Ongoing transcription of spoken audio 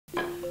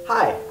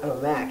Hi, I'm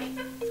a Mac.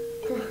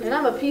 And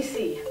I'm a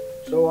PC.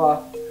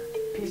 So,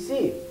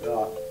 PC,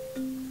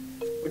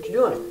 what you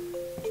doing?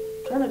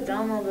 I'm trying to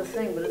download this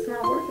thing, but it's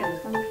not working.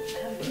 It's going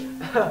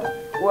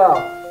to Well,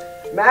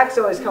 Macs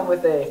always come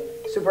with a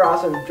super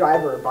awesome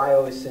driver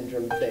BIOS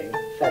syndrome thing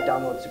that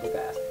downloads super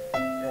fast.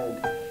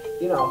 And,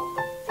 you know,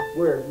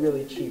 we're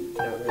really cheap,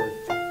 not really.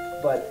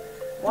 But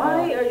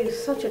Why are you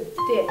such a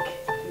dick?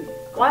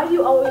 Why do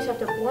you always have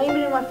to blame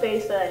it in my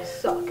face that I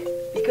suck?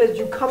 because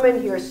you come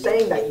in here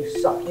saying that you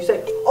suck. You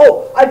say,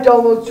 oh, I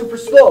download super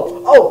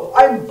slow. Oh,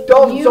 I'm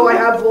dumb, so I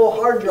have a little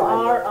hard You drive.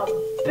 are a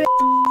bitch.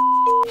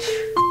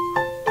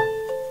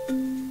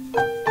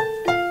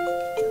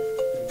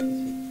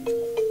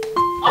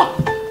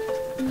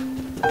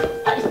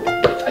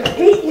 I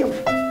hate you.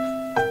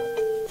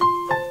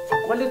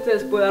 ¿Cuál de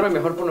ustedes puede darme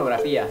mejor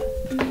pornografía?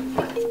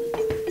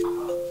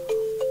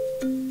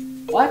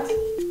 What?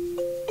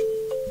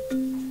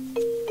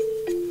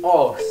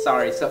 Oh,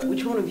 sorry. So,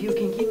 which one of you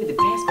can give me the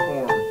best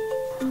porn?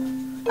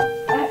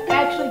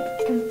 Actually,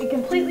 it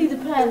completely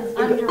depends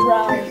on your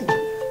browser.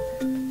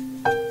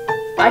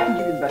 I can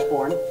give you the best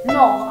porn.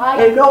 No,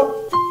 Hey,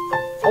 no!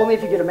 Only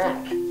if you get a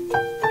Mac.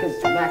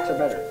 Because Macs are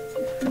better.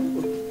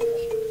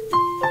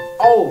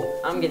 Oh,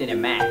 I'm getting a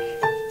Mac.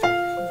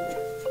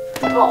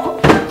 Oh.